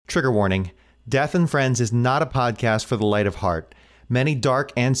Trigger warning. Death and Friends is not a podcast for the light of heart. Many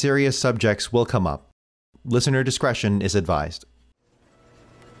dark and serious subjects will come up. Listener discretion is advised.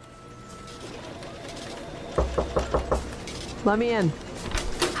 Let me in.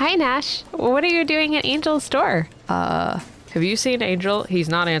 Hi, Nash. What are you doing at Angel's door? Have you seen Angel? He's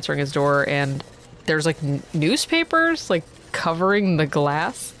not answering his door, and there's like newspapers like covering the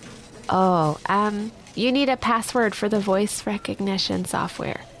glass. Oh, you need a password for the voice recognition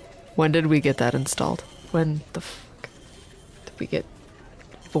software. When did we get that installed? When the fuck did we get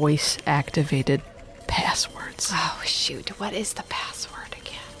voice activated passwords? Oh, shoot. What is the password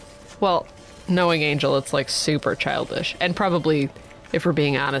again? Well, knowing Angel, it's like super childish and probably, if we're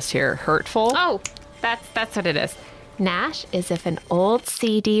being honest here, hurtful. Oh, that's what it is. Nash is if an old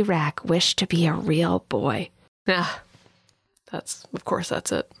CD rack wished to be a real boy. Yeah, of course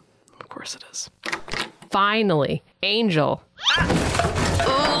that's it. Of course it is. Finally, Angel.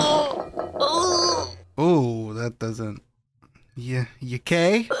 Oh, that doesn't... You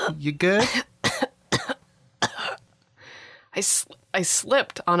okay? You good? I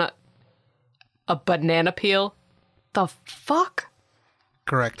slipped on a banana peel. The fuck?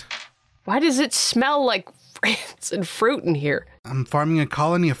 Correct. Why does it smell like rancid fruit in here? I'm farming a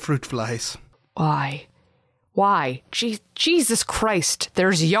colony of fruit flies. Why? Jesus Christ,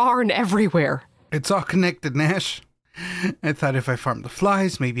 there's yarn everywhere. It's all connected, Nash. I thought if I farmed the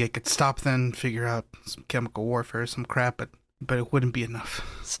flies, maybe I could stop them, figure out some chemical warfare, some crap, but it wouldn't be enough.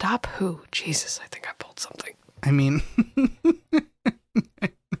 Stop who? Jesus, I think I pulled something. I mean,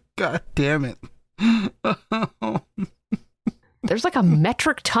 God damn it. There's like a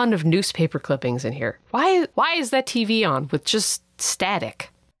metric ton of newspaper clippings in here. Why is that TV on with just static?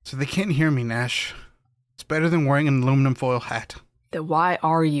 So they can't hear me, Nash. It's better than wearing an aluminum foil hat. Then why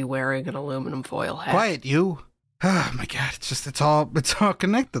are you wearing an aluminum foil hat? Quiet, you. Oh my God, it's all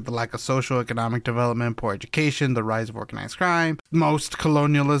connected. The lack of socio-economic development, poor education, the rise of organized crime, most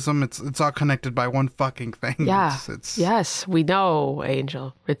colonialism. It's all connected by one fucking thing. Yeah. Yes, we know,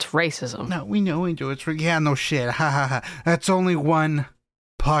 Angel. It's racism. No, we know, Angel. Yeah, no shit. Ha ha ha. That's only one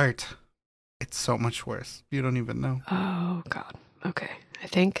part. It's so much worse. You don't even know. Oh God. Okay.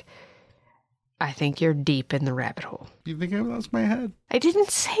 I think you're deep in the rabbit hole. You think I lost my head? I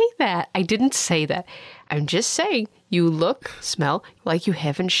didn't say that. I'm just saying you smell like you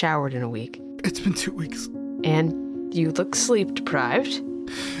haven't showered in a week. It's been 2 weeks. And you look sleep deprived.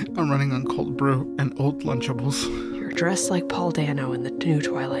 I'm running on cold brew and old Lunchables. You're dressed like Paul Dano in the new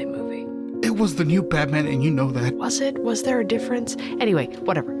Twilight movie. It was the new Batman, and you know that. Was it? Was there a difference? Anyway,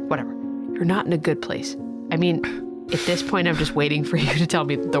 whatever. You're not in a good place. I mean, at this point, I'm just waiting for you to tell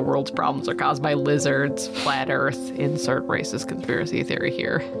me that the world's problems are caused by lizards, flat earth, insert racist conspiracy theory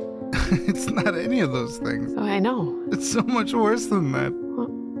here. It's not any of those things. Oh, I know. It's so much worse than that. Huh?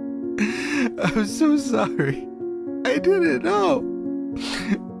 I'm so sorry. I didn't know.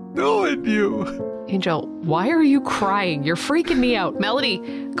 No one knew. Angel, why are you crying? You're freaking me out. Melody,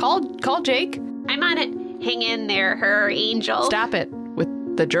 call Jake. I'm on it. Hang in there, Angel. Stop it with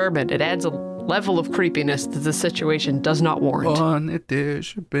the German. It adds a level of creepiness that the situation does not warrant. Ohne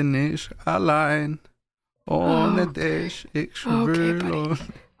dich bin ich allein. Ohne dich ich schwöre.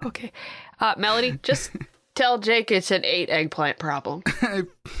 Okay. Melody, just tell Jake it's an 8 eggplant problem. I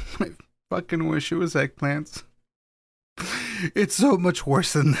fucking wish it was eggplants. It's so much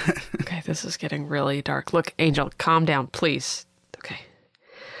worse than that. Okay, this is getting really dark. Look, Angel, calm down, please. Okay.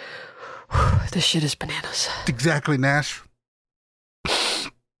 This shit is bananas. Exactly, Nash.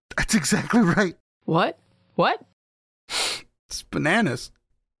 That's exactly right. What? It's bananas.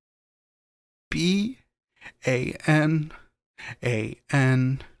 BANANAS.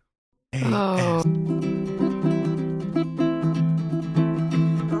 Oh.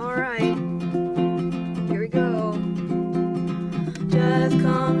 All right. Here we go. Death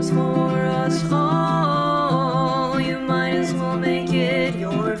comes for us all. You might as well make it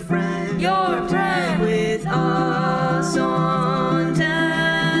your friend. Your friend. With us on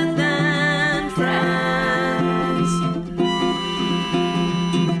Death and Friends.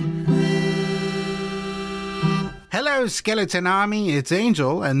 Hello, Skeleton Army. It's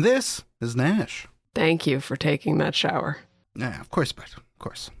Angel, and this is Nash. Thank you for taking that shower. Yeah, of course, but of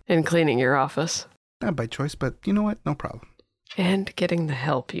course. And cleaning your office. Not by choice, but you know what? No problem. And getting the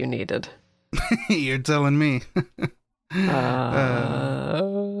help you needed. You're telling me.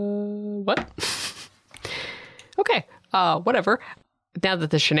 What? Okay, whatever. Now that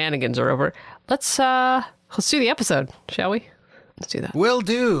the shenanigans are over, let's do the episode, shall we? Let's do that. Will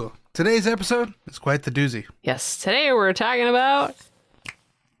do. Today's episode is quite the doozy. Yes, today we're talking about...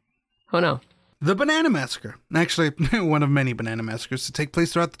 Oh no. The Banana Massacre. Actually, one of many banana massacres to take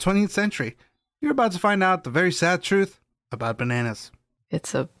place throughout the 20th century. You're about to find out the very sad truth about bananas.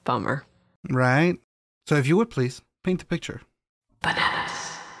 It's a bummer. Right? So if you would please, paint the picture. Bananas.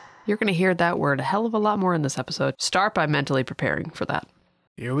 You're going to hear that word a hell of a lot more in this episode. Start by mentally preparing for that.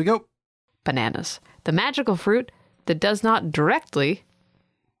 Here we go. Bananas. The magical fruit that does not directly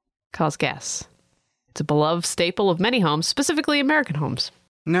cause gas. It's a beloved staple of many homes, specifically American homes.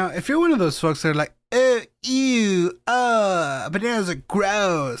 Now, if you're one of those folks that are like, oh, ew, bananas are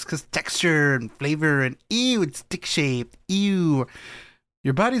gross because texture and flavor and ew, it's stick-shaped, ew.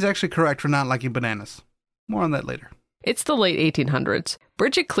 Your body's actually correct for not liking bananas. More on that later. It's the late 1800s.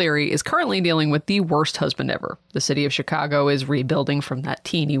 Bridget Cleary is currently dealing with the worst husband ever. The city of Chicago is rebuilding from that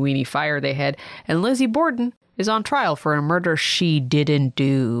teeny-weeny fire they had, and Lizzie Borden is on trial for a murder she didn't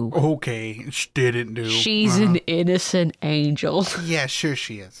do. Okay, she didn't do. She's an innocent angel. Yeah, sure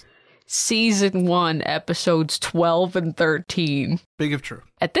she is. Season 1, episodes 12 and 13. Big if true.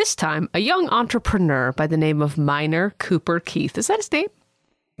 At this time, a young entrepreneur by the name of Minor Cooper Keith. Is that his name?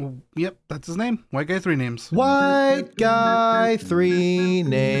 Yep, that's his name. White guy, 3 names. White guy, 3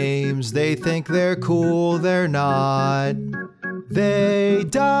 names. They think they're cool, they're not. They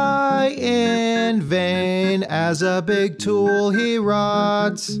die in vain. As a big tool he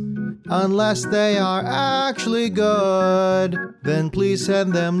rots. Unless they are actually good, then please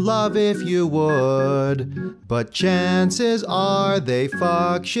send them love if you would. But chances are they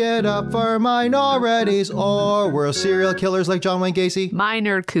fuck shit up for minorities, or were serial killers like John Wayne Gacy.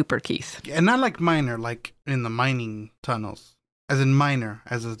 Minor Cooper Keith. And not like minor, like in the mining tunnels. As in minor,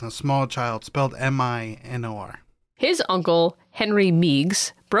 as in a small child, spelled M-I-N-O-R. His uncle, Henry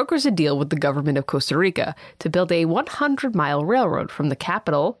Meigs, brokers a deal with the government of Costa Rica to build a 100-mile railroad from the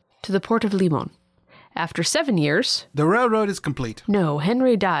capital to the port of Limon. After 7 years... The railroad is complete. No,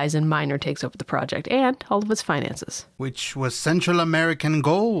 Henry dies and Minor takes over the project and all of its finances. Which was Central American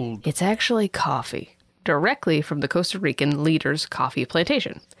gold. It's actually coffee, directly from the Costa Rican leader's coffee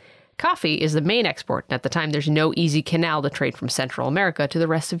plantation. Coffee is the main export, and at the time there's no easy canal to trade from Central America to the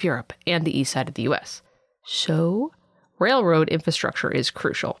rest of Europe and the east side of the U.S. So, railroad infrastructure is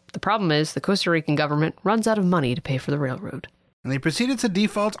crucial. The problem is the Costa Rican government runs out of money to pay for the railroad. And they proceeded to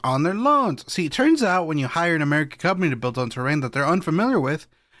default on their loans. See, it turns out when you hire an American company to build on terrain that they're unfamiliar with,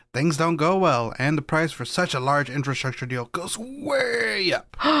 things don't go well, and the price for such a large infrastructure deal goes way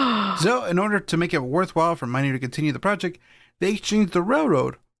up. So, in order to make it worthwhile for Minor to continue the project, they exchanged the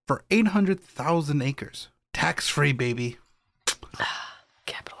railroad for 800,000 acres. Tax-free, baby.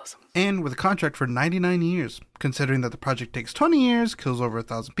 Capitalism. And with a contract for 99 years, considering that the project takes 20 years, kills over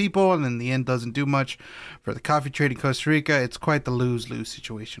 1,000 people, and in the end doesn't do much for the coffee trade in Costa Rica, it's quite the lose-lose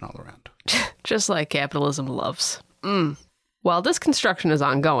situation all around. Just like capitalism loves. While this construction is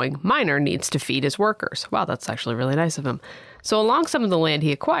ongoing, Minor needs to feed his workers. Wow, that's actually really nice of him. So along some of the land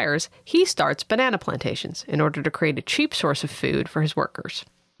he acquires, he starts banana plantations in order to create a cheap source of food for his workers.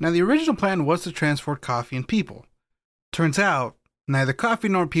 Now, the original plan was to transport coffee and people. Turns out, neither coffee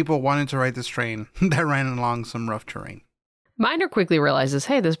nor people wanted to ride this train that ran along some rough terrain. Minor quickly realizes,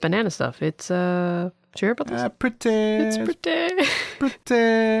 hey, this banana stuff, it's, did you hear about this? It's pretty good.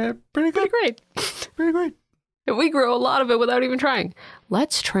 great. Pretty great. And we grow a lot of it without even trying.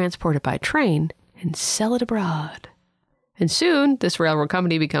 Let's transport it by train and sell it abroad. And soon, this railroad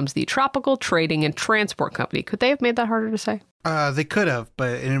company becomes the Tropical Trading and Transport Company. Could they have made that harder to say? They could have,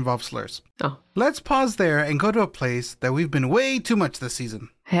 but it involves slurs. Oh. Let's pause there and go to a place that we've been way too much this season.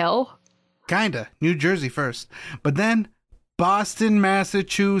 Hell? Kinda. New Jersey first. But then, Boston,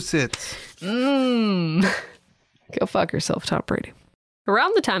 Massachusetts. Go fuck yourself, Tom Brady.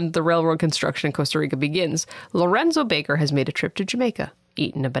 Around the time that the railroad construction in Costa Rica begins, Lorenzo Baker has made a trip to Jamaica,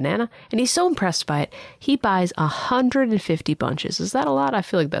 eaten a banana, and he's so impressed by it, he buys 150 bunches. Is that a lot? I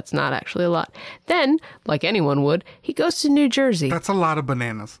feel like that's not actually a lot. Then, like anyone would, he goes to New Jersey. That's a lot of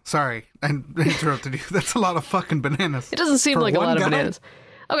bananas. Sorry, I interrupted you. That's a lot of fucking bananas. It doesn't seem For like a one lot of guy? bananas.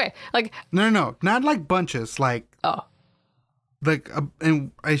 Okay, like... No. Not like bunches. Like... Oh. Like,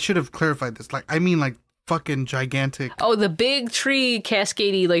 and I should have clarified this. Like, I mean like fucking gigantic... Oh, the big tree,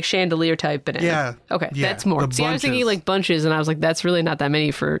 cascadey, like chandelier type banana. Yeah. Okay, Yeah, that's more. the See, I was thinking bunches. like bunches, and I was like, that's really not that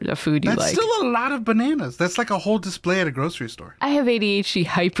many for a food you That's like. still a lot of bananas. That's like a whole display at a grocery store. I have ADHD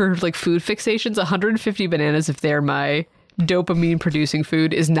hyper like food fixations. 150 bananas, if they're my dopamine producing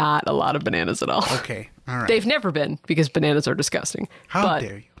food, is not a lot of bananas at all. Okay, all right. They've never been, because bananas are disgusting. How but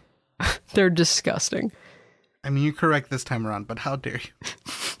dare you? they're disgusting. I mean, you're correct this time around, but how dare you?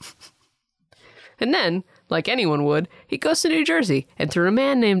 And then, like anyone would, he goes to New Jersey, and through a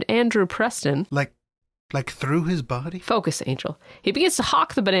man named Andrew Preston, Like Like through his body? Focus, Angel. He begins to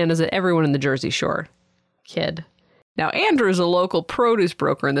hawk the bananas at everyone in the Jersey Shore. Kid. Now, Andrew is a local produce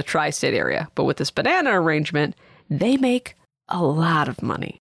broker in the tri-state area, but with this banana arrangement, they make a lot of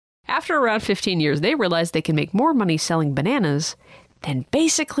money. After around 15 years, they realize they can make more money selling bananas than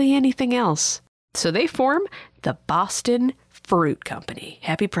basically anything else. So they form the Boston Fruit Company.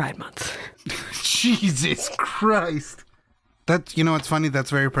 Happy Pride Month. Jesus Christ. That's, you know, it's funny. That's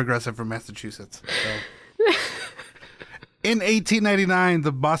very progressive for Massachusetts. So. In 1899,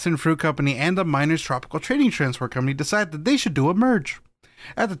 the Boston Fruit Company and the Miners Tropical Trading Transport Company decided that they should do a merge.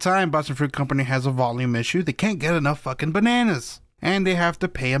 At the time, Boston Fruit Company has a volume issue. They can't get enough fucking bananas. And they have to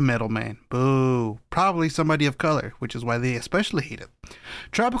pay a middleman. Boo. Probably somebody of color, which is why they especially hate it.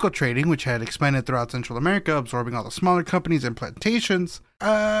 Tropical trading, which had expanded throughout Central America, absorbing all the smaller companies and plantations.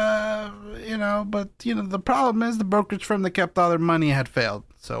 But the problem is the brokerage firm that kept all their money had failed.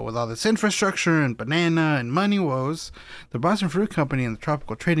 So with all this infrastructure and banana and money woes, the Boston Fruit Company and the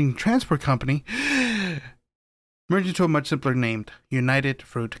Tropical Trading Transport Company merged into a much simpler named United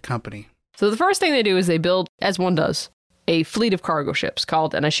Fruit Company. So the first thing they do is they build, as one does, a fleet of cargo ships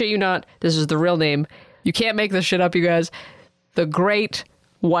called, and I shit you not, this is the real name. You can't make this shit up, you guys. The Great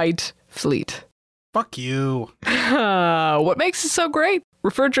White Fleet. Fuck you. What makes it so great?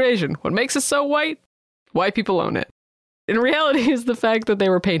 Refrigeration. What makes it so white? White people own it. In reality is the fact that they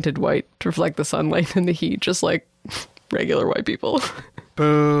were painted white to reflect the sunlight and the heat, just like regular white people.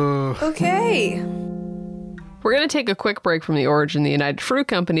 Boo. Okay. We're going to take a quick break from the origin of the United Fruit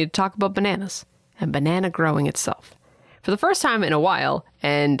Company to talk about bananas and banana growing itself. For the first time in a while,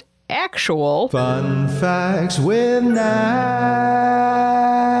 and actual... Fun facts with Nash.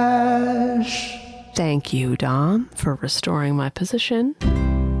 Thank you, Dom, for restoring my position.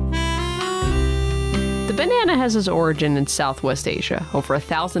 The banana has its origin in Southwest Asia. Over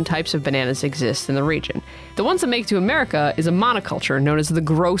 1,000 types of bananas exist in the region. The ones that make it to America is a monoculture known as the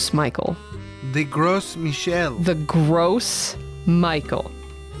Gros Michael. The Gros Michel. The Gros Michael.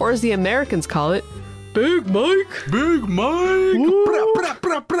 Or as the Americans call it, Big Mike. Big Mike.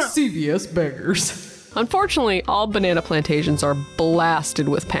 CVS beggars. Unfortunately, all banana plantations are blasted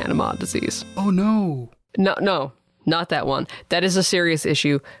with Panama disease. Oh no. No, not that one. That is a serious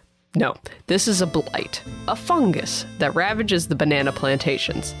issue. No, this is a blight, a fungus that ravages the banana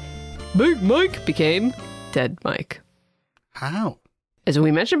plantations. Big Mike became Dead Mike. How? As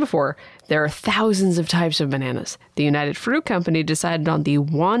we mentioned before, there are thousands of types of bananas. The United Fruit Company decided on the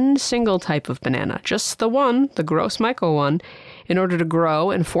one single type of banana, just the one, the Gros Michael one, in order to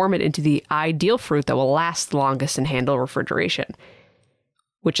grow and form it into the ideal fruit that will last the longest and handle refrigeration,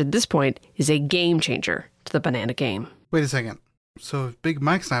 which at this point is a game changer to the banana game. Wait a second. So if Big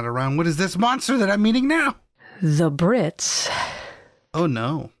Mike's not around, what is this monster that I'm meeting now? The Brits. Oh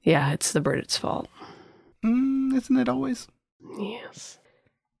no. Yeah, it's the Brits' fault. Isn't it always? Yes.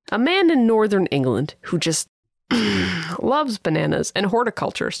 A man in northern England who just loves bananas and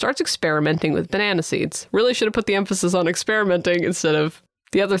horticulture starts experimenting with banana seeds. Really should have put the emphasis on experimenting instead of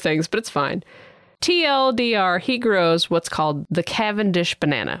the other things, but it's fine. TLDR, he grows what's called the Cavendish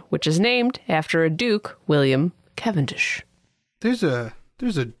banana, which is named after a Duke, William Cavendish. There's a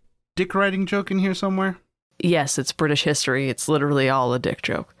dick riding joke in here somewhere. Yes, it's British history. It's literally all a dick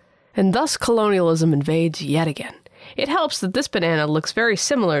joke. And thus colonialism invades yet again. It helps that this banana looks very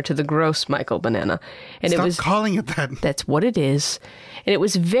similar to the Gros Michael banana. And Stop it was calling it that. That's what it is. And it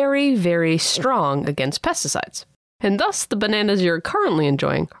was very, very strong against pesticides. And thus, the bananas you're currently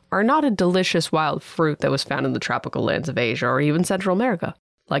enjoying are not a delicious wild fruit that was found in the tropical lands of Asia or even Central America.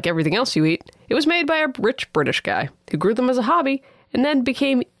 Like everything else you eat, it was made by a rich British guy who grew them as a hobby and then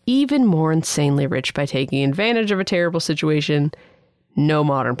became even more insanely rich by taking advantage of a terrible situation. No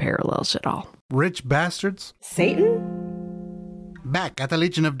modern parallels at all. Rich bastards. Satan? Back at the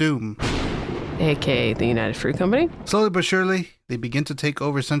Legion of Doom. AKA the United Fruit Company. Slowly but surely, they begin to take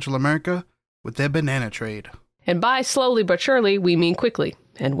over Central America with their banana trade. And by slowly but surely, we mean quickly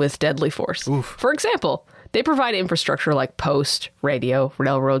and with deadly force. Oof. For example, they provide infrastructure like post, radio,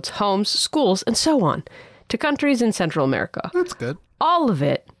 railroads, homes, schools, and so on to countries in Central America. That's good. All of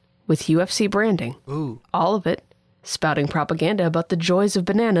it with UFC branding. Ooh. All of it spouting propaganda about the joys of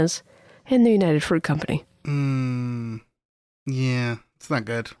bananas and the United Fruit Company. Yeah, it's not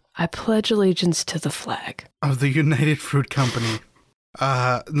good. I pledge allegiance to the flag of the United Fruit Company.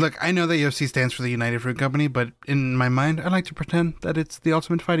 Look, I know that UFC stands for the United Fruit Company, but in my mind, I like to pretend that it's the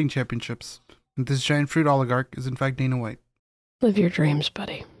Ultimate Fighting Championships. And this giant fruit oligarch is in fact Dana White. Live your dreams,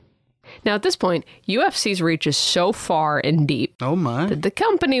 buddy. Now, at this point, UFC's reach is so far and deep Oh my. that the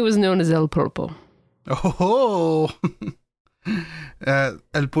company was known as El Pulpo. Oh.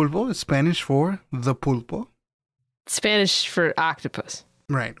 El pulpo is Spanish for the pulpo. Spanish for octopus.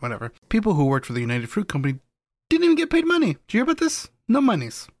 Right, whatever. People who worked for the United Fruit Company didn't even get paid money. Did you hear about this? No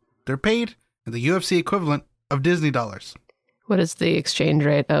monies. They're paid in the UFC equivalent of Disney dollars. What is the exchange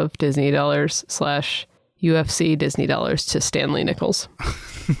rate of Disney dollars / UFC Disney dollars to Stanley Nichols?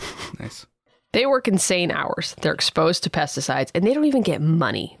 Nice. They work insane hours. They're exposed to pesticides, and they don't even get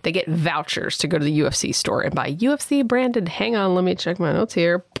money. They get vouchers to go to the UFC store and buy UFC branded, hang on, let me check my notes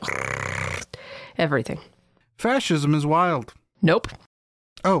here, everything. Fascism is wild. Nope.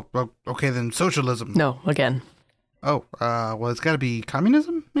 Oh, well, okay, then socialism. No, again. Oh, well, it's got to be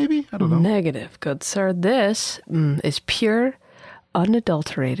communism, maybe? I don't know. Negative, good sir. This is pure,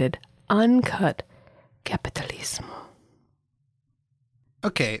 unadulterated, uncut capitalism.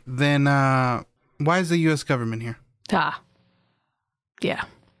 Okay, then why is the U.S. government here? Yeah.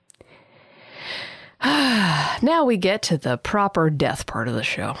 Now we get to the proper death part of the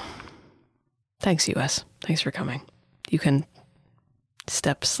show. Thanks, U.S. Thanks for coming. You can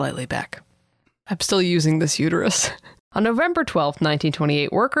step slightly back. I'm still using this uterus. On November 12th,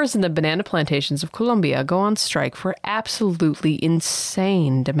 1928, workers in the banana plantations of Colombia go on strike for absolutely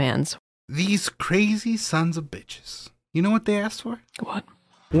insane demands. These crazy sons of bitches. You know what they asked for? What?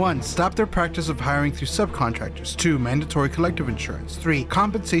 1. Stop their practice of hiring through subcontractors. 2. Mandatory collective insurance. 3.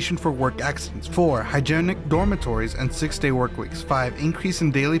 Compensation for work accidents. 4. Hygienic dormitories and 6-day work weeks. 5. Increase in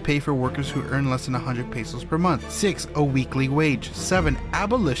daily pay for workers who earn less than 100 pesos per month. 6. A weekly wage. 7.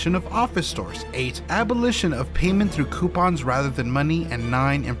 Abolition of office stores. 8. Abolition of payment through coupons rather than money. And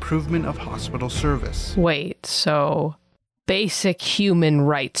 9. Improvement of hospital service. Wait, so basic human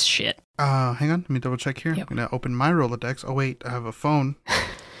rights shit. Hang on. Let me double check here. Yep. I'm going to open my Rolodex. Oh, wait. I have a phone.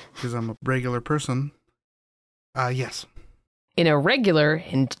 Because I'm a regular person. Yes. In a regular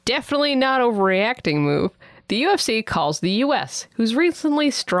and definitely not overreacting move, the UFC calls the U.S., who's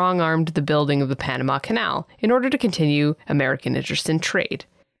recently strong-armed the building of the Panama Canal in order to continue American interest in trade.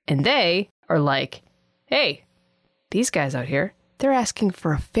 And they are like, hey, these guys out here, they're asking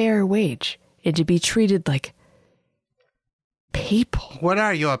for a fair wage and to be treated like people. What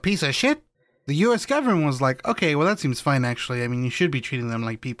are you, a piece of shit? The U.S. government was like, okay, well, that seems fine, actually. I mean, you should be treating them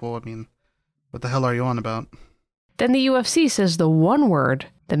like people. I mean, what the hell are you on about? Then the UFC says the one word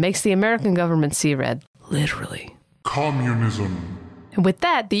that makes the American government see red, literally. Communism. And with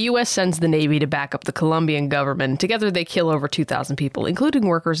that, the U.S. sends the Navy to back up the Colombian government. Together, they kill over 2,000 people, including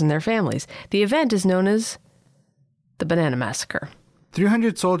workers and their families. The event is known as the Banana Massacre.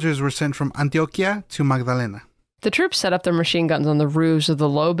 300 soldiers were sent from Antioquia to Magdalena. The troops set up their machine guns on the roofs of the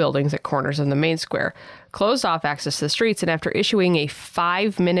low buildings at corners of the main square, closed off access to the streets, and after issuing a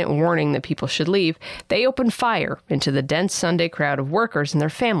 5-minute warning that people should leave, they opened fire into the dense Sunday crowd of workers and their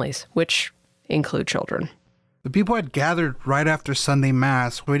families, which include children. The people had gathered right after Sunday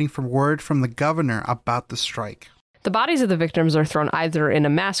Mass, waiting for word from the governor about the strike. The bodies of the victims are thrown either in a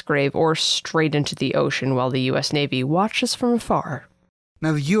mass grave or straight into the ocean while the U.S. Navy watches from afar.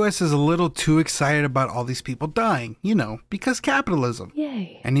 Now, the U.S. is a little too excited about all these people dying, you know, because capitalism.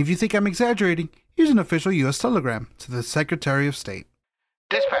 Yay. And if you think I'm exaggerating, here's an official U.S. telegram to the Secretary of State.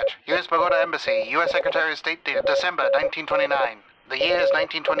 Dispatch, U.S. Bogota Embassy, U.S. Secretary of State, dated December 1929. The year is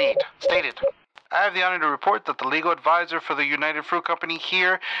 1928. Stated, I have the honor to report that the legal advisor for the United Fruit Company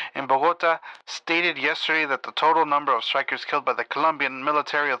here in Bogota stated yesterday that the total number of strikers killed by the Colombian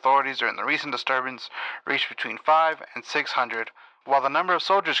military authorities during the recent disturbance reached between 500 and 600, while the number of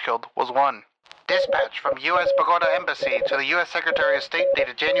soldiers killed was 1. Dispatch from U.S. Bogota Embassy to the U.S. Secretary of State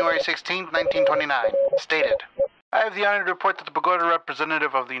dated January 16, 1929. Stated, I have the honor to report that the Bogota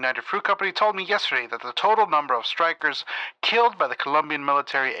representative of the United Fruit Company told me yesterday that the total number of strikers killed by the Colombian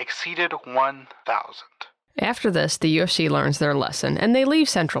military exceeded 1,000. After this, the UFC learns their lesson, and they leave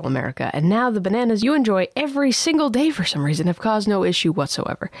Central America, and now the bananas you enjoy every single day for some reason have caused no issue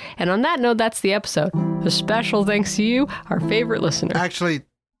whatsoever. And on that note, that's the episode. A special thanks to you, our favorite listener. Actually...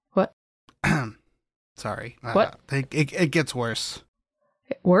 What? Sorry. What? It gets worse.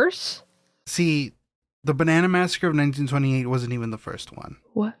 Worse? See, the Banana Massacre of 1928 wasn't even the first one.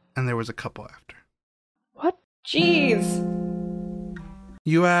 What? And there was a couple after. What? Jeez.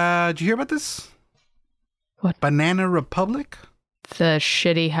 Did you hear about this? What? Banana Republic? The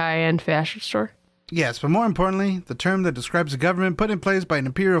shitty high-end fashion store? Yes, but more importantly, the term that describes a government put in place by an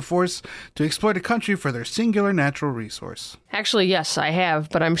imperial force to exploit a country for their singular natural resource. Actually, yes, I have,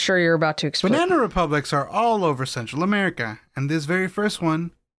 but I'm sure you're about to explain. Banana republics are all over Central America, and this very first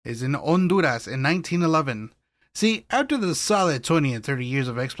one is in Honduras in 1911. See, after the solid 20 and 30 years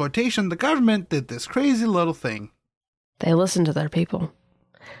of exploitation, the government did this crazy little thing. They listen to their people.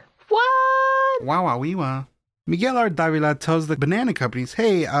 What? Wow, wow, wee, wow. Miguel Ardavila tells the banana companies,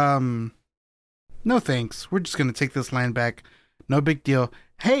 hey, no thanks. We're just going to take this land back. No big deal.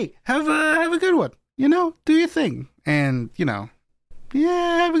 Hey, have a good one. Do your thing. And, yeah,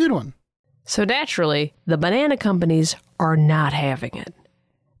 have a good one. So naturally, the banana companies are not having it.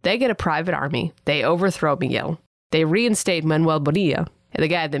 They get a private army. They overthrow Miguel. They reinstate Manuel Bonilla, the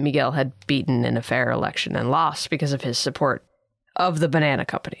guy that Miguel had beaten in a fair election and lost because of his support of the banana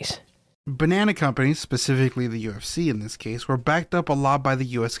companies. Banana companies, specifically the UFC in this case, were backed up a lot by the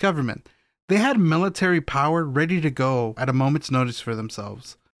U.S. government. They had military power ready to go at a moment's notice for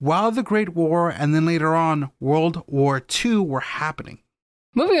themselves, while the Great War and then later on World War II were happening.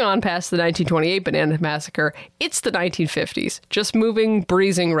 Moving on past the 1928 Banana Massacre, it's the 1950s, just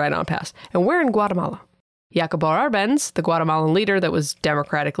breezing right on past. And we're in Guatemala. Jacobo Arbenz, the Guatemalan leader that was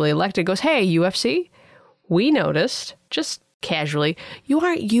democratically elected, goes, hey, UFC, we noticed, just casually, you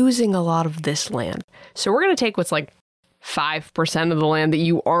aren't using a lot of this land. So we're going to take what's like 5% of the land that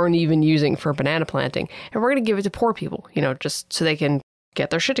you aren't even using for banana planting, and we're going to give it to poor people, just so they can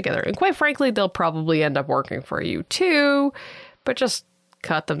get their shit together. And quite frankly, they'll probably end up working for you too, but just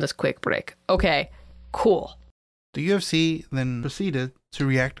cut them this quick break. Okay, cool. The UFC then proceeded to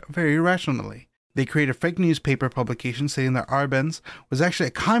react very irrationally. They created a fake newspaper publication stating that Arbenz was actually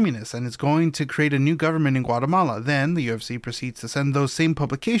a communist and is going to create a new government in Guatemala. Then the UFC proceeds to send those same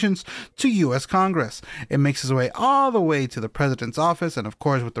publications to U.S. Congress. It makes its way all the way to the president's office, and of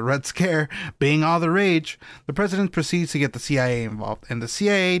course, with the Red Scare being all the rage, the president proceeds to get the CIA involved, and the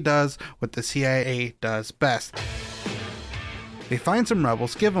CIA does what the CIA does best. They find some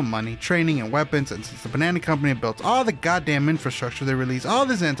rebels, give them money, training, and weapons, and since the banana company built all the goddamn infrastructure, they release all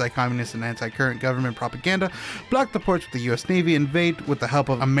this anti-communist and anti-current government propaganda, block the ports with the US Navy, invade with the help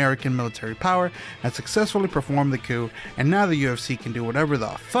of American military power, and successfully perform the coup, and now the UFC can do whatever the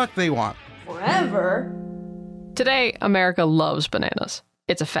fuck they want. Forever? Today, America loves bananas.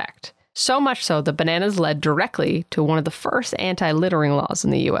 It's a fact. So much so that bananas led directly to one of the first anti-littering laws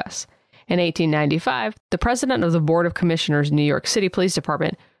in the US. In 1895, the president of the Board of Commissioners in New York City Police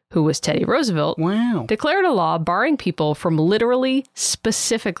Department, who was Teddy Roosevelt, declared a law barring people from literally,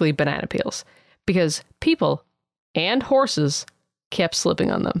 specifically banana peels, because people and horses kept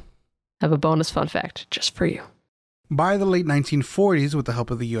slipping on them. I have a bonus fun fact just for you. By the late 1940s, with the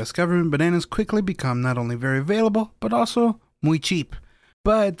help of the US government, bananas quickly become not only very available, but also muy cheap.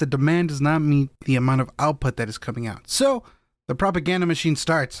 But the demand does not meet the amount of output that is coming out. So, the propaganda machine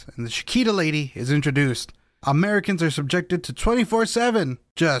starts, and the Chiquita lady is introduced. Americans are subjected to 24/7,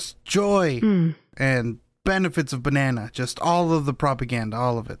 just joy and benefits of banana, just all of the propaganda,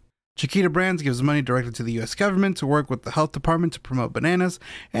 all of it. Chiquita Brands gives money directly to the U.S. government to work with the health department to promote bananas,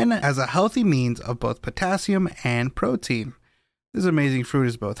 and as a healthy means of both potassium and protein. This amazing fruit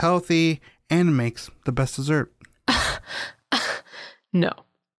is both healthy and makes the best dessert. No.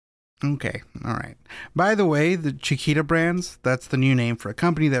 Okay, all right. By the way, the Chiquita Brands, that's the new name for a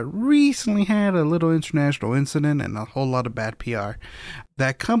company that recently had a little international incident and a whole lot of bad PR.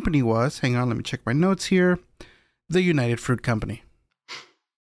 That company was, hang on, let me check my notes here, the United Fruit Company.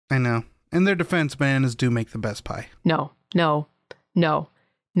 I know. In their defense, bananas do make the best pie. No. Yes,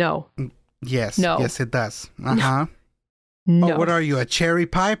 no. Yes, it does. Uh-huh. No. Oh, what are you, a cherry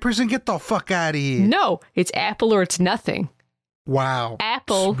pie person? Get the fuck out of here. No, it's apple or it's nothing. Wow.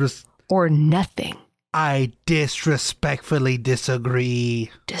 Apple or nothing. I disrespectfully disagree.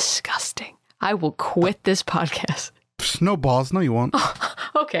 Disgusting. I will quit this podcast. No balls. No, you won't.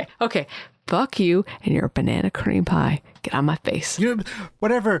 Okay. Fuck you and your banana cream pie. Get on my face.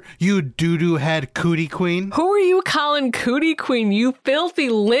 Whatever, you doo-doo head cootie queen. Who are you calling cootie queen, you filthy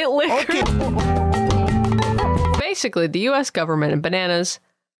lint licker? Okay. Basically, the U.S. government and bananas,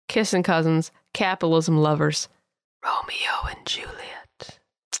 kissing cousins, capitalism lovers, Romeo and Juliet.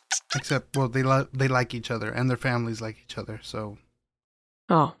 Except, well, they like each other, and their families like each other, so...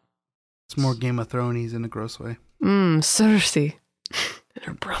 Oh. It's more Game of Thrones in a gross way. Cersei. And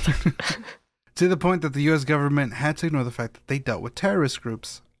her brother. To the point that the U.S. government had to ignore the fact that they dealt with terrorist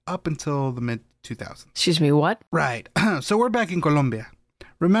groups up until the mid-2000s. Excuse me, what? Right. So we're back in Colombia.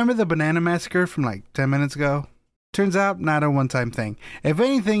 Remember the banana massacre from like 10 minutes ago? Turns out, not a one-time thing. If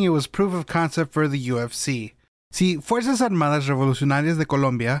anything, it was proof of concept for the UFC. See, Fuerzas Armadas Revolucionarias de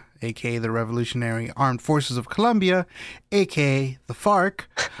Colombia, aka the Revolutionary Armed Forces of Colombia, aka the FARC,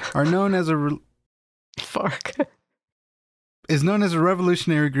 are known as is known as a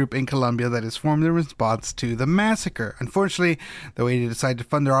revolutionary group in Colombia that is formed in response to the massacre. Unfortunately, the way they decide to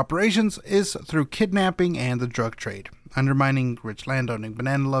fund their operations is through kidnapping and the drug trade, undermining rich landowning,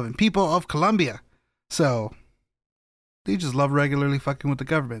 banana-loving people of Colombia. So, They just love regularly fucking with the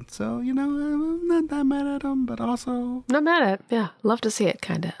government. So, I'm not that mad at them, but also... Not mad at it. Yeah, love to see it,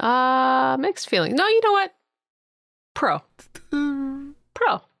 kind of. Mixed feeling. No, you know what? Pro.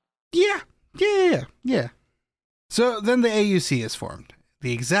 Pro. Yeah. So then the AUC is formed.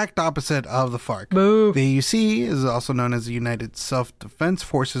 The exact opposite of the FARC. Boo. The AUC is also known as the United Self-Defense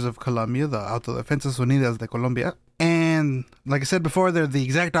Forces of Colombia, the Autodefensas Unidas de Colombia. And like I said before, they're the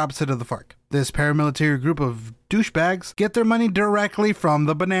exact opposite of the FARC. This paramilitary group of douchebags get their money directly from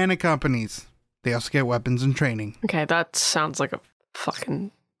the banana companies. They also get weapons and training. Okay, that sounds like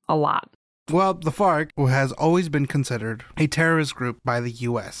a lot. Well, the FARC has always been considered a terrorist group by the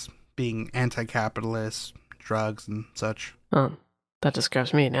U.S., being anti-capitalist, drugs, and such. Oh, that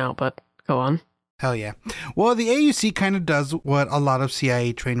describes me now, but go on. Hell yeah. Well, the AUC kind of does what a lot of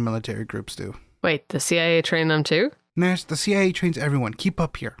CIA-trained military groups do. Wait, the CIA trained them too? Nash, the CIA trains everyone. Keep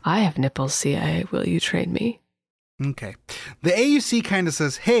up here. I have nipples, CIA. Will you train me? Okay. The AUC kind of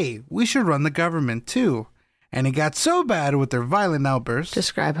says, hey, we should run the government too. And it got so bad with their violent outbursts.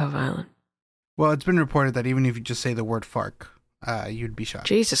 Describe how violent. Well, it's been reported that even if you just say the word FARC, you'd be shot.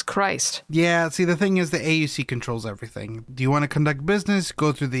 Jesus Christ. Yeah, see, the thing is the AUC controls everything. Do you want to conduct business?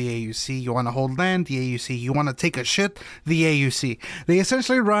 Go through the AUC. You want to hold land? The AUC. You want to take a shit? The AUC. They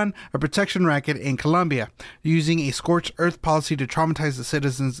essentially run a protection racket in Colombia, using a scorched earth policy to traumatize the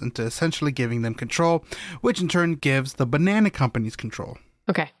citizens into essentially giving them control, which in turn gives the banana companies control.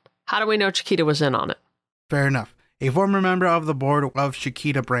 Okay, how do we know Chiquita was in on it? Fair enough. A former member of the board of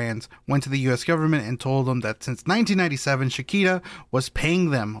Chiquita Brands went to the U.S. government and told them that since 1997, Chiquita was paying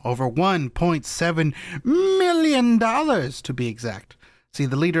them over $1.7 million to be exact. See,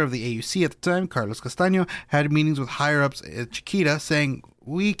 the leader of the AUC at the time, Carlos Castaño, had meetings with higher-ups at Chiquita saying,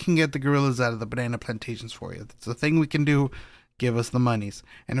 we can get the gorillas out of the banana plantations for you. It's a thing we can do. Give us the monies.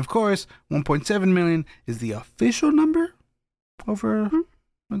 And of course, 1.7 million is the official number over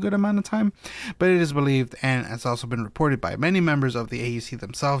a good amount of time, but it is believed, and it's also been reported by many members of the AUC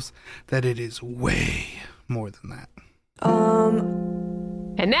themselves, that it is way more than that.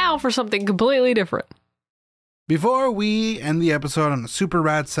 And now for something completely different. Before we end the episode on a super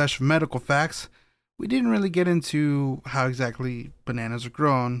rad sesh of medical facts, we didn't really get into how exactly bananas are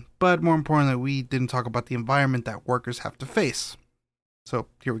grown, but more importantly, we didn't talk about the environment that workers have to face. So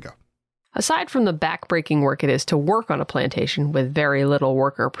here we go. Aside from the backbreaking work it is to work on a plantation with very little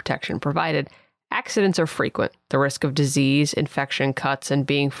worker protection provided, accidents are frequent. The risk of disease, infection, cuts, and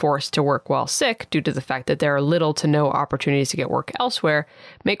being forced to work while sick due to the fact that there are little to no opportunities to get work elsewhere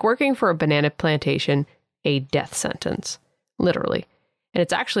make working for a banana plantation a death sentence. Literally. And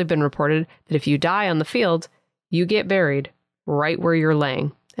it's actually been reported that if you die on the field, you get buried right where you're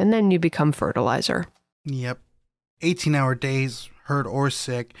laying, and then you become fertilizer. Yep. 18-hour days, hurt or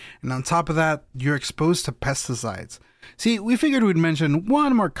sick, and on top of that, you're exposed to pesticides. See, we figured we'd mention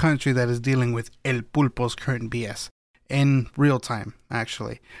one more country that is dealing with El Pulpo's current BS. In real time,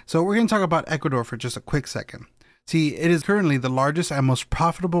 actually. So we're going to talk about Ecuador for just a quick second. See, it is currently the largest and most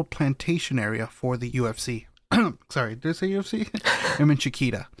profitable plantation area for the UFC. Sorry, did I say UFC? I'm in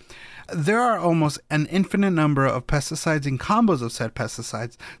Chiquita. There are almost an infinite number of pesticides and combos of said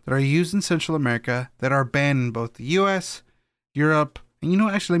pesticides that are used in Central America that are banned in both the US, Europe, and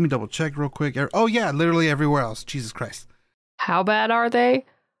actually, let me double check real quick. Oh yeah, literally everywhere else. Jesus Christ. How bad are they?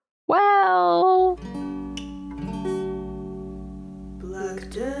 Well... Black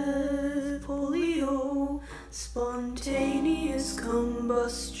Death, polio, spontaneous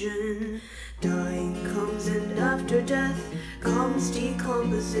combustion. Dying comes, and after death comes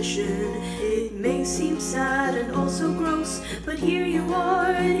decomposition. It may seem sad and also gross, but here you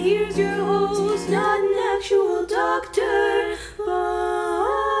are, and here's your host. Not an actual doctor, but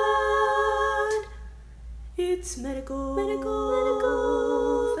it's medical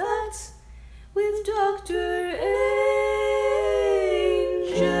facts with Dr. Angel.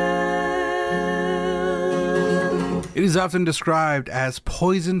 It is often described as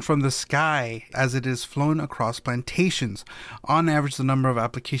poison from the sky as it is flown across plantations. On average, the number of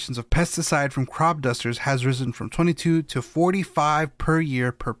applications of pesticide from crop dusters has risen from 22 to 45 per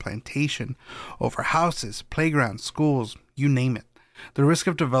year per plantation, over houses, playgrounds, schools, you name it. The risk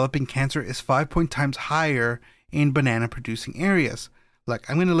of developing cancer is 5 times higher in banana producing areas. Look,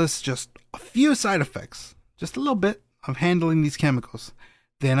 I'm going to list just a few side effects, just a little bit of handling these chemicals.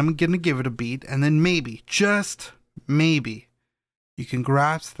 Then I'm going to give it a beat, and then maybe, just maybe, you can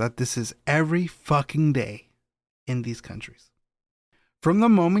grasp that this is every fucking day in these countries. From the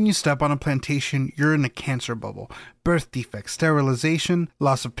moment you step on a plantation, you're in a cancer bubble. Birth defects, sterilization,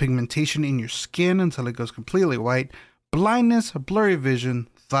 loss of pigmentation in your skin until it goes completely white, blindness, blurry vision,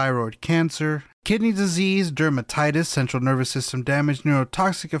 thyroid cancer, kidney disease, dermatitis, central nervous system damage,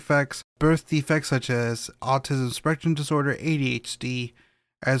 neurotoxic effects, birth defects such as autism spectrum disorder, ADHD,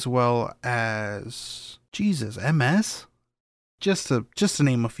 as well as, MS? Just to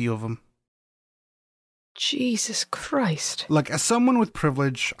name a few of them. Jesus Christ. Look, as someone with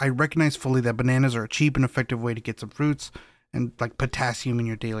privilege, I recognize fully that bananas are a cheap and effective way to get some fruits and like potassium in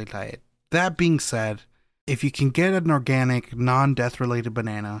your daily diet. That being said, if you can get an organic, non-death related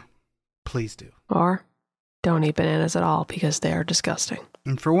banana, please do. Or don't eat bananas at all because they are disgusting.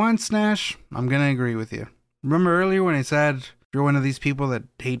 And for once, Nash, I'm going to agree with you. Remember earlier when I said you're one of these people that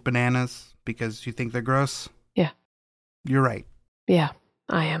hate bananas because you think they're gross? Yeah. You're right. Yeah,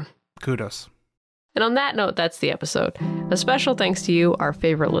 I am. Kudos. And on that note, that's the episode. A special thanks to you, our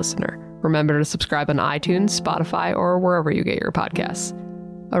favorite listener. Remember to subscribe on iTunes, Spotify, or wherever you get your podcasts.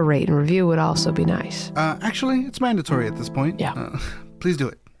 A rate and review would also be nice. Actually, it's mandatory at this point. Yeah. Please do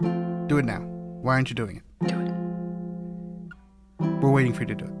it. Do it now. Why aren't you doing it? Do it. We're waiting for you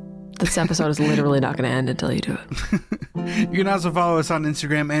to do it. This episode is literally not going to end until you do it. You can also follow us on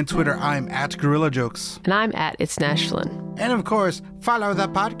Instagram and Twitter. I'm at Gorilla Jokes. And I'm at It's Nashlin. And of course, follow the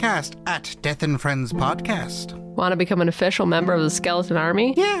podcast at Death and Friends Podcast. Want to become an official member of the Skeleton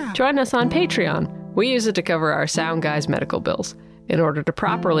Army? Yeah. Join us on Patreon. We use it to cover our sound guy's medical bills. In order to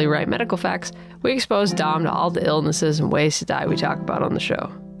properly write medical facts, we expose Dom to all the illnesses and ways to die we talk about on the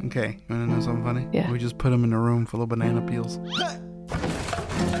show. Okay, you want to know something funny? Yeah. We just put him in a room full of banana peels. What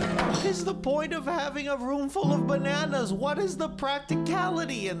is the point of having a room full of bananas? What is the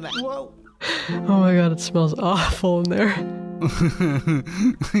practicality in that? Whoa. Oh my god, it smells awful in there.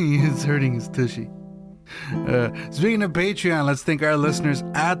 He's hurting his tushy. Speaking of Patreon, let's thank our listeners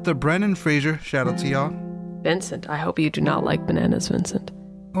at the Brennan Fraser. Shout out to y'all. Vincent, I hope you do not like bananas, Vincent.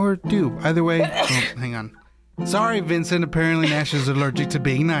 Or do. Either way. Oh, hang on. Sorry, Vincent. Apparently Nash is allergic to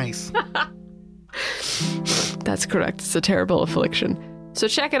being nice. That's correct. It's a terrible affliction. So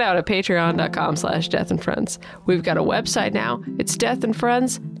check it out at patreon.com/deathandfriends. We've got a website now. It's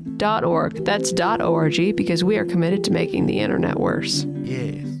deathandfriends.org. That's .org because we are committed to making the internet worse.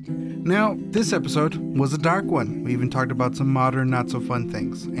 Yes. Now, this episode was a dark one. We even talked about some modern, not so fun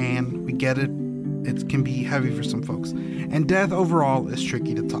things. And we get it. It can be heavy for some folks. And death overall is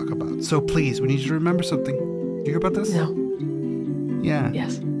tricky to talk about. So please, we need you to remember something. You hear about this? No. Yeah.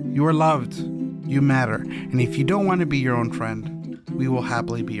 Yes. You are loved. You matter. And if you don't want to be your own friend, we will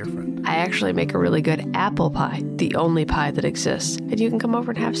happily be your friend. I actually make a really good apple pie, the only pie that exists. And you can come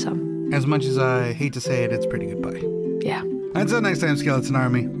over and have some. As much as I hate to say it, it's pretty good pie. Yeah. Until next time, Skeleton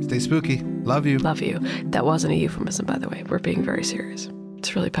Army, stay spooky. Love you. Love you. That wasn't a euphemism, by the way. We're being very serious.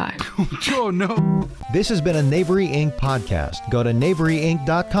 It's really pie. Oh, no. This has been a Knavery Inc. podcast. Go to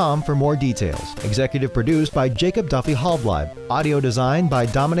knaveryinc.com for more details. Executive produced by Jacob Duffy Hallbleib. Audio design by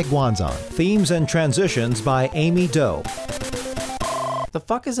Dominic Wanzon. Themes and transitions by Amy Doe. The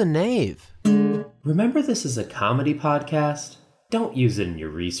fuck is a knave? Remember, this is a comedy podcast? Don't use it in your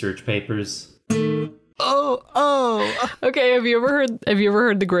research papers. Okay, have you ever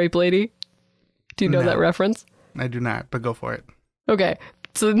heard The Grape Lady? Do you know that reference? I do not, but go for it. Okay.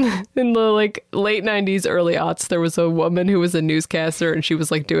 So in the late 90s, early aughts, there was a woman who was a newscaster and she was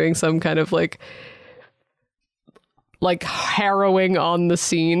doing some kind of like harrowing on the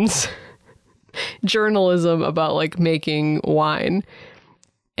scenes journalism about making wine.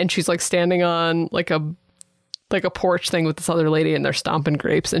 And she's standing on a porch thing with this other lady and they're stomping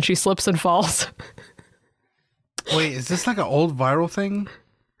grapes and she slips and falls. Wait, is this an old viral thing?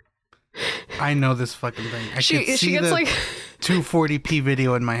 I know this fucking thing. She gets the 240p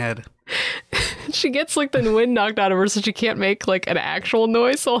video in my head. She gets the wind knocked out of her so she can't make an actual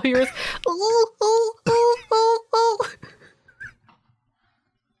noise. So all you hear is ooh, ooh, ooh, ooh, ooh.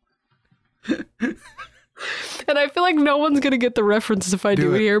 And I feel like no one's gonna get the reference if I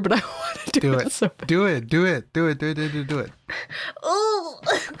do it here, but I want to do it. So bad. Do it. Oh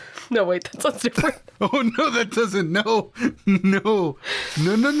no! Wait, that sounds different. Oh no, that doesn't. No.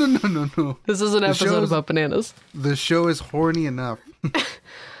 This is an episode about bananas. The show is horny enough.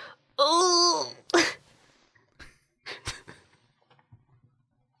 Oh.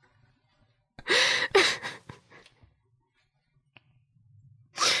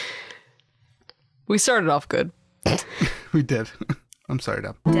 We started off good. We did. I'm sorry,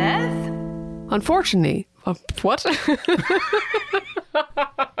 Dom. Death? Unfortunately, what?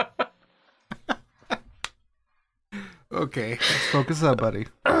 Okay, let's focus up, buddy.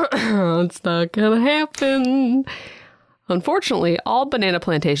 It's not gonna happen. Unfortunately, all banana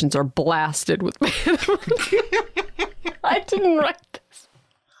plantations are blasted with banana. I didn't write this.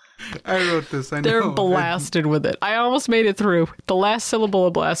 I wrote this. I know. They're blasted with it. I almost made it through. The last syllable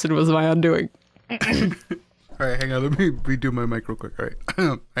of blasted was my undoing. All right, hang on. Let me redo my mic real quick. All right.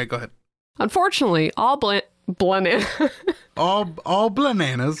 All right, go ahead. Unfortunately, all bananas. All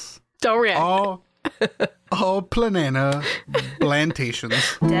bananas. Don't react. All planana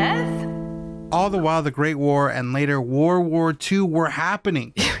plantations. Death? All the while, the Great War and later World War II were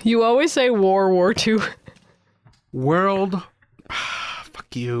happening. You always say War II.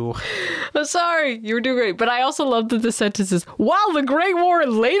 Fuck you. I'm sorry, you were doing great. But I also love that the sentence is, while the Great War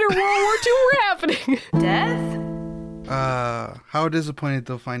and later World War II were happening. Death? How disappointed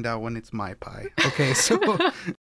they'll find out when it's my pie. Okay, so